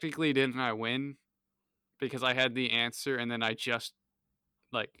 technically didn't I win? Because I had the answer and then I just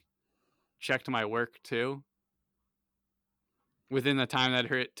like checked my work too. Within the time that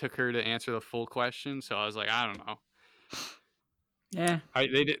it took her to answer the full question. So I was like, I don't know. Yeah.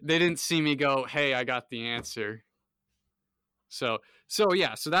 They didn't see me go, hey, I got the answer. So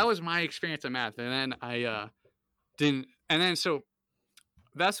that was my experience in math. And then I didn't, and then so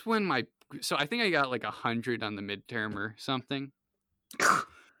that's when so I think I got like 100 on the midterm or something.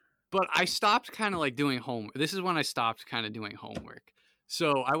 But I stopped kind of like doing homework. This is when I stopped kind of doing homework.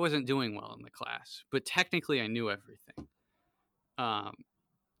 So I wasn't doing well in the class, but technically I knew everything.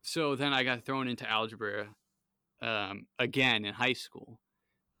 So then I got thrown into algebra again in high school,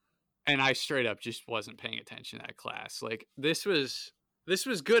 and I straight up just wasn't paying attention to that class. Like this was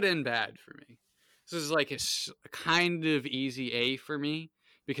good and bad for me. This was like a kind of easy A for me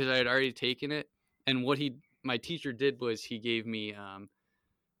because I had already taken it. And what my teacher did was he gave me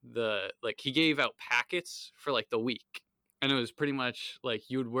he gave out packets for like the week, and it was pretty much like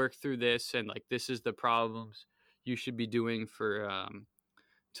you would work through this, and like this is the problems you should be doing for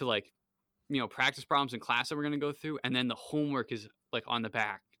to like practice problems in class that we're going to go through, and then the homework is like on the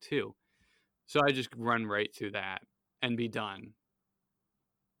back too. So I just run right through that and be done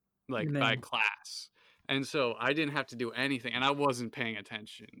like by class. And so I didn't have to do anything, and I wasn't paying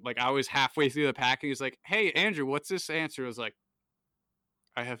attention. Like I was halfway through the packet. He's like, hey, Andrew, what's this answer? I was like,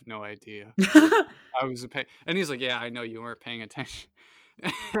 I have no idea. I was and he's like, yeah, I know you weren't paying attention.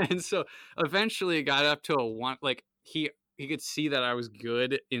 And so eventually it got up to a 1, like he could see that I was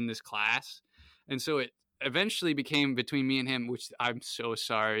good in this class. And so it eventually became between me and him, which I'm so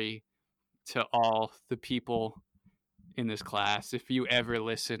sorry to all the people in this class. If you ever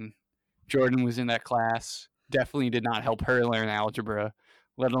listen, Jordan was in that class, definitely did not help her learn algebra,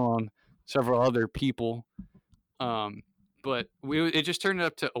 let alone several other people. But it just turned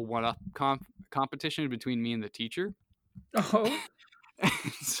up to a one-up competition between me and the teacher. Oh.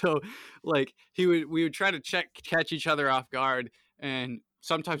 So like we would try to catch each other off guard, and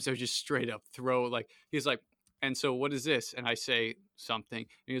sometimes they would just straight up throw, like he's like, and so what is this? And I say something,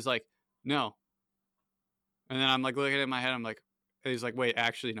 and he's like, no. And then I'm like looking at my head, I'm like, he's like, wait,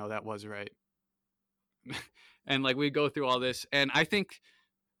 actually no, that was right. And like we go through all this, and I think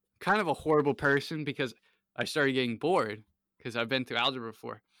kind of a horrible person because I started getting bored because I've been through algebra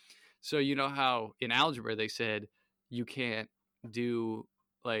before. So you know how in algebra they said you can't do,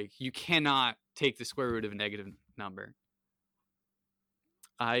 like, you cannot take the square root of a negative number.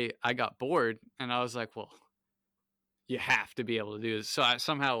 I got bored, and I was like, well, you have to be able to do this. So I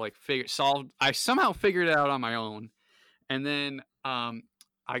somehow like figured it out on my own. And then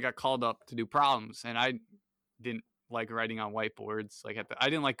I got called up to do problems, and I didn't like writing on whiteboards. Like I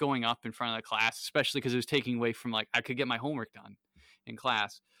didn't like going up in front of the class, especially because it was taking away from like I could get my homework done in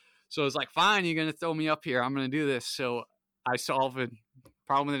class. So I was like, fine, you're gonna throw me up here, I'm gonna do this. So I solved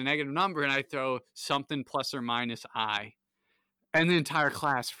problem with a negative number, and I throw something plus or minus I, and the entire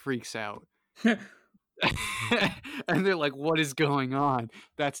class freaks out. And they're like, what is going on?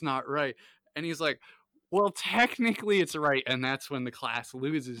 That's not right. And he's like, well, technically it's right. And that's when the class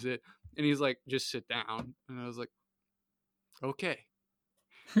loses it. And he's like, just sit down. And I was like, okay.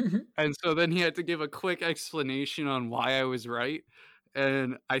 And so then he had to give a quick explanation on why I was right.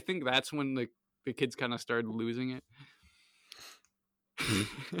 And I think that's when the kids kind of started losing it.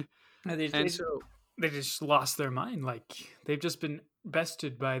 They just lost their mind. Like, they've just been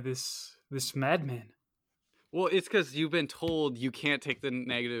bested by this madman. Well, it's because you've been told you can't take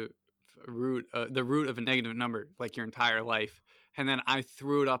the root of a negative number like your entire life. And then I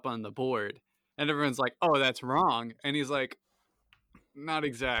threw it up on the board, and everyone's like, oh, that's wrong. And he's like, not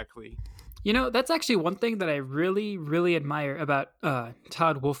exactly. You know, that's actually one thing that I really, really admire about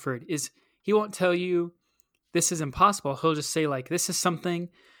Todd Wolford is he won't tell you this is impossible. He'll just say, like, this is something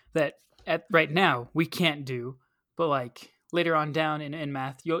that right now we can't do, but like later on down in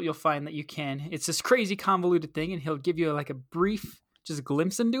math, you'll find that you can. It's this crazy convoluted thing, and he'll give you like a brief just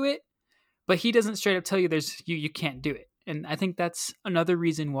glimpse into it, but he doesn't straight up tell you you can't do it. And I think that's another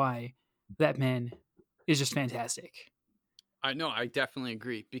reason why that man is just fantastic. I know, I definitely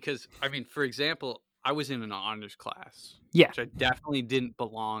agree. Because, I mean, for example, I was in an honors class. Yeah. Which I definitely didn't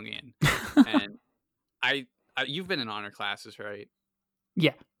belong in. And you've been in honor classes, right?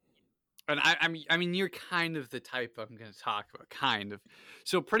 Yeah. And I mean, you're kind of the type I'm going to talk about, kind of.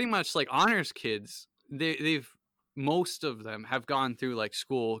 So pretty much like honors kids, they've most of them have gone through like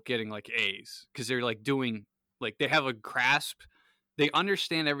school getting like A's because they're like doing like they have a grasp, they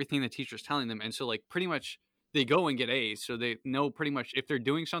understand everything the teacher's telling them, and so like pretty much they go and get A's, so they know pretty much if they're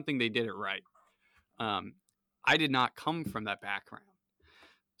doing something they did it right. I did not come from that background,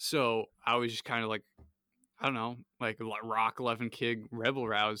 so I was just kind of like, I don't know, like rock 11 kid rebel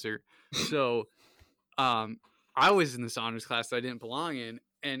rouser. So I was in this honors class that I didn't belong in,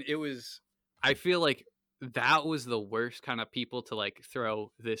 and it was, I feel like that was the worst kind of people to like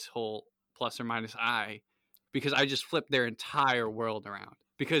throw this whole plus or minus I, because I just flipped their entire world around,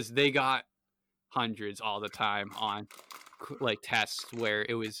 because they got hundreds all the time on like tests where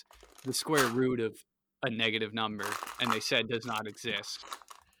it was the square root of a negative number and they said does not exist.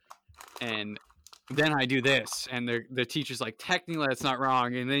 And then I do this, and the teacher's like, technically that's not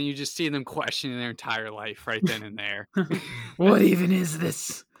wrong, and then you just see them questioning their entire life right then and there. What even is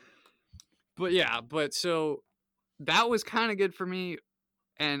this? But yeah, so that was kind of good for me,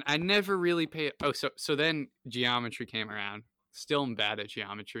 and I never really paid. Oh, so then geometry came around. Still am bad at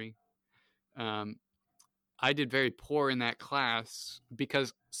geometry. I did very poor in that class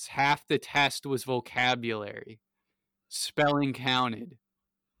because half the test was vocabulary. Spelling counted.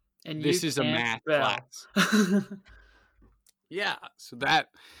 And this is a math class. Yeah, so that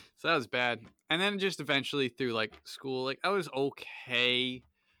was bad. And then just eventually through like school, like I was okay.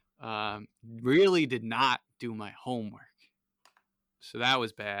 Really did not do my homework, so that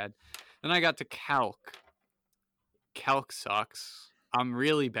was bad. Then I got to calc. Calc sucks. I'm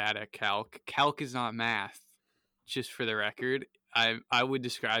really bad at calc. Calc is not math, just for the record. I would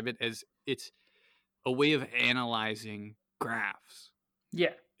describe it as it's a way of analyzing graphs.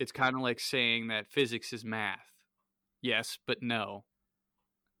 Yeah. It's kind of like saying that physics is math. Yes, but no.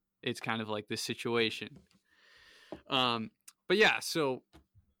 It's kind of like this situation. But yeah, so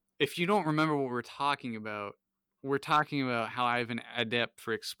if you don't remember what we're talking about how I have an adept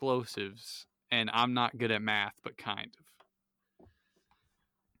for explosives, and I'm not good at math, but kind of.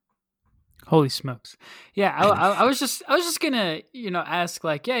 Holy smokes! Yeah, I was just gonna ask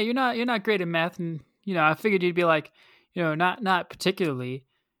like, yeah, you're not great at math, and I figured you'd be like, not particularly,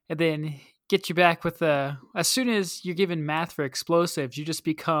 and then get you back with as soon as you're given math for explosives, you just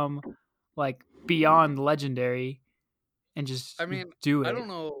become like beyond legendary, and just do it.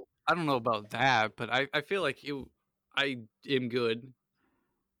 I don't know about that, but I feel like I am good.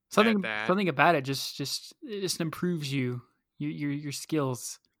 Something about it just improves your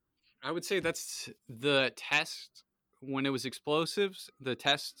skills. I would say that's the test when it was explosives. The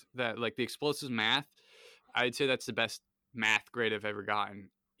test that like the explosives math, I'd say that's the best math grade I've ever gotten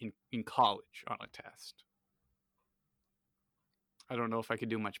in college on a test. I don't know if I could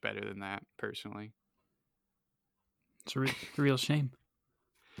do much better than that personally. It's a real shame.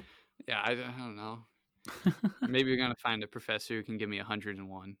 Yeah, I don't know. Maybe you're gonna find a professor who can give me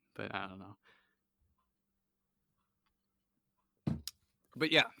 101, but I don't know.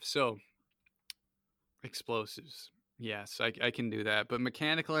 But yeah, so explosives, yes, I can do that. But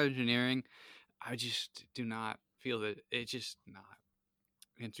mechanical engineering, I just do not feel that it's just not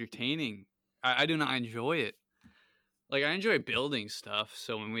entertaining. I do not enjoy it. like, I enjoy building stuff.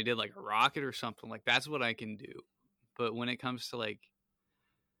 So when we did like a rocket or something, like that's what I can do. But when it comes to like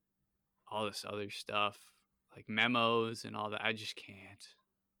all this other stuff, like memos and all that, I just can't.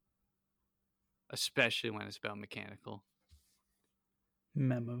 Especially when it's about mechanical.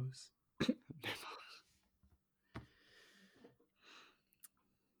 Memos.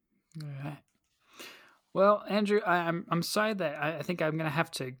 All right. Well, Andrew, I'm sorry that I think I'm gonna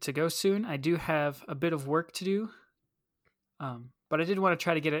have to go soon. I do have a bit of work to do, but I did want to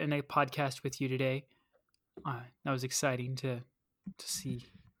try to get it in a podcast with you today. That was exciting to see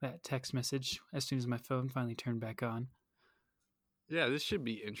that text message as soon as my phone finally turned back on. Yeah, this should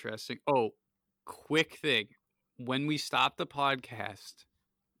be interesting. Oh, quick thing. When we stop the podcast,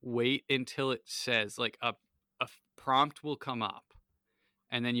 wait until it says like a prompt will come up.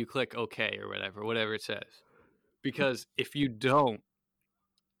 And then you click OK or whatever it says. Because if you don't,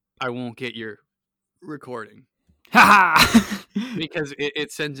 I won't get your recording. Because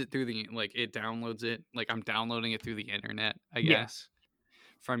it sends it through it downloads it. Like I'm downloading it through the internet, I guess,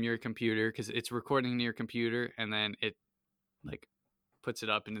 from your computer. Because it's recording to your computer and then it like puts it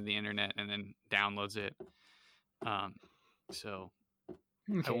up into the internet and then downloads it. So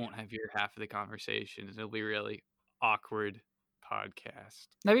okay. I won't have your half of the conversation. It'll be really awkward podcast.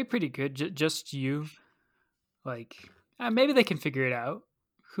 That'd be pretty good. Just you, like maybe they can figure it out.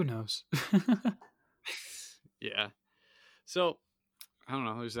 Who knows? Yeah. So I don't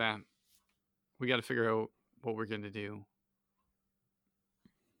know. Who's that? We got to figure out what we're gonna do.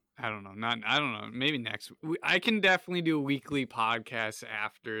 I don't know. I don't know. Maybe next. I can definitely do a weekly podcast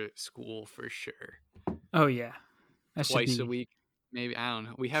after school for sure. Oh yeah, that twice a week. Maybe I don't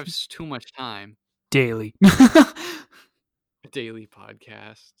know. We have too much time. Daily. A daily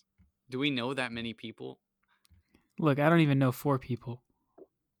podcast. Do we know that many people? Look, I don't even know 4 people.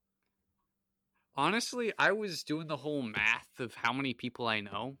 Honestly, I was doing the whole math of how many people I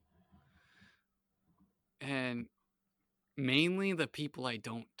know. And mainly the people I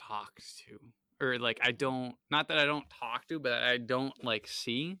don't talk to. Or like not that I don't talk to, but I don't like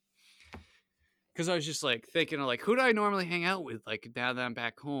see. Because I was just like thinking of like, who do I normally hang out with? Like now that I'm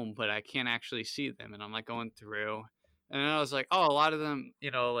back home, but I can't actually see them. And I'm like going through. And then I was like, oh, a lot of them,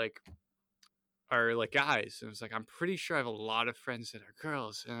 like, are like guys. And I was like, I'm pretty sure I have a lot of friends that are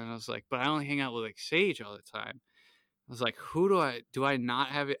girls. And I was like, but I only hang out with like Sage all the time. I was like, who do I not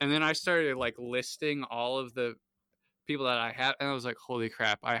have it? And then I started like listing all of the people that I have. And I was like, holy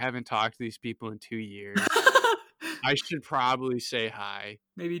crap, I haven't talked to these people in 2 years. I should probably say hi.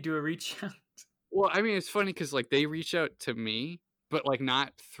 Maybe do a reach out. Well, I mean, it's funny because like they reach out to me, but like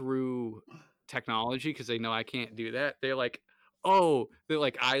not through technology because they know I can't do that. They're like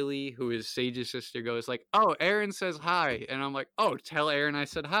Eiley, who is Sage's sister, goes like, oh, Aaron says hi. And I'm like, oh, tell Aaron I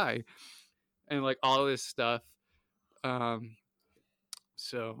said hi. And like all this stuff.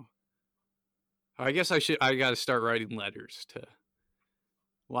 So I guess I got to start writing letters to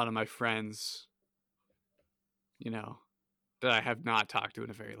a lot of my friends, that I have not talked to in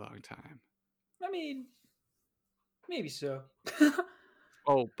a very long time. I mean, maybe so.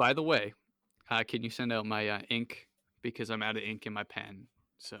 Oh, by the way, can you send out my ink? Because I'm out of ink in my pen.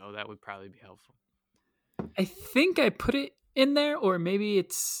 So that would probably be helpful. I think I put it in there, or maybe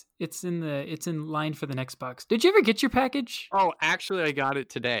it's in line for the next box. Did you ever get your package? Oh, actually, I got it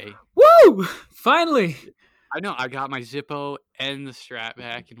today. Woo! Finally! I know. I got my Zippo and the Strat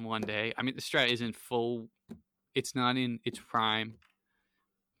back in one day. I mean, the Strat isn't full. It's not in its prime,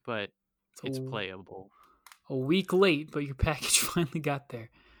 but it's playable. A week late, but your package finally got there.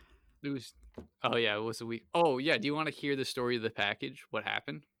 It was. Oh yeah, it was a week. Oh yeah, do you want to hear the story of the package? What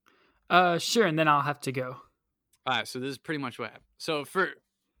happened? Sure, and then I'll have to go. So this is pretty much what happened. So for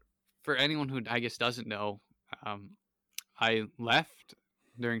anyone who I guess doesn't know, I left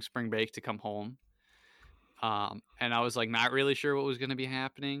during spring break to come home, and I was like not really sure what was going to be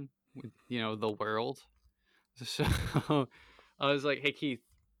happening with the world. So I was like, hey Keith,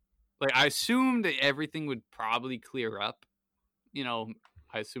 like I assumed that everything would probably clear up.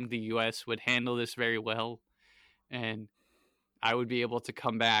 I assumed the U.S. would handle this very well, and I would be able to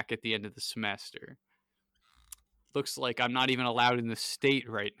come back at the end of the semester. Looks like I'm not even allowed in the state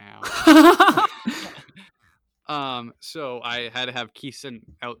right now. So I had to have Keith send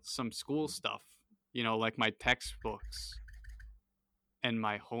out some school stuff, like my textbooks and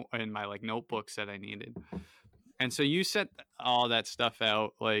my like notebooks that I needed. And so you sent all that stuff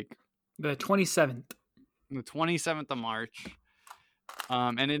out like the 27th. The 27th of March.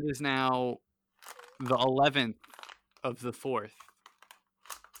 And it is now the 11th of the 4th.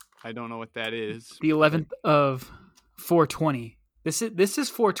 I don't know what that is. The 11th of 420. This is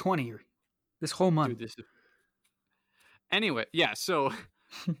 420. This whole month. Dude, Anyway, yeah. So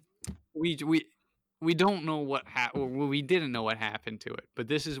we don't know what happened. Well, we didn't know what happened to it, but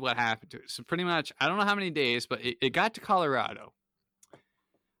this is what happened to it. So pretty much, I don't know how many days, but it got to Colorado.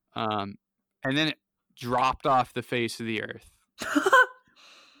 And then it dropped off the face of the earth.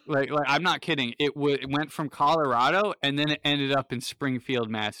 like I'm not kidding. It went from Colorado and then it ended up in Springfield,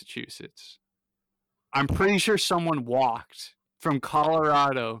 Massachusetts. I'm pretty sure someone walked from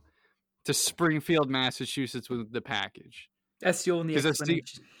Colorado to Springfield, Massachusetts with the package. That's the only explanation.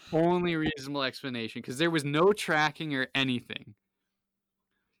 That's the only reasonable explanation, because there was no tracking or anything.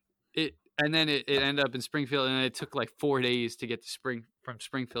 And then it ended up in Springfield, and it took like 4 days to get from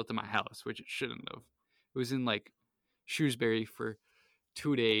Springfield to my house, which it shouldn't have. It was in like Shrewsbury for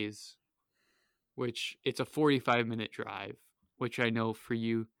 2 days, which it's a 45-minute drive, which I know for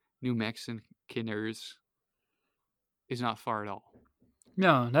you New Mexicaners is not far at all.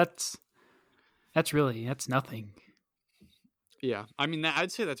 No, that's nothing. Yeah, I mean,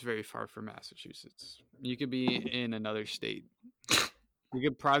 I'd say that's very far from Massachusetts. You could be in another state. You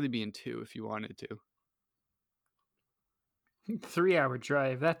could probably be in 2 if you wanted to. 3-hour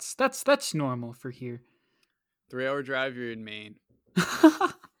drive. That's normal for here. 3-hour drive, you're in Maine.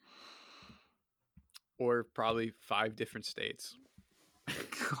 Or probably 5 different states.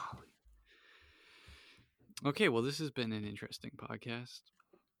 Golly. Okay, well, this has been an interesting podcast.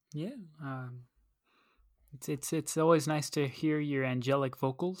 Yeah, it's always nice to hear your angelic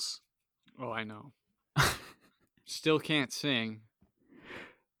vocals. Oh, I know. Still can't sing.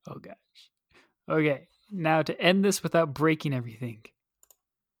 Oh gosh. Okay, now to end this without breaking everything.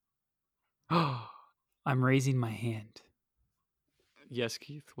 Oh, I'm raising my hand. Yes,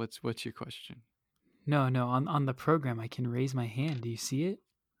 Keith. What's your question? No, on the program I can raise my hand. Do you see it?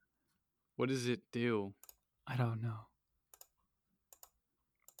 What does it do? I don't know.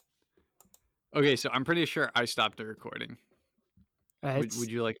 Okay, so I'm pretty sure I stopped the recording.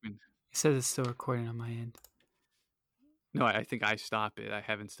 Would you like me? It says it's still recording on my end. No, I think I stopped it. I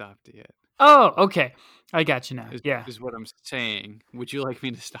haven't stopped it yet. Oh, okay. I got you now. Yeah. Is what I'm saying. Would you like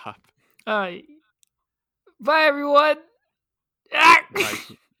me to stop? Bye, everyone. Ah! Bye,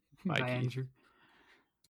 Bye, Keith. Andrew.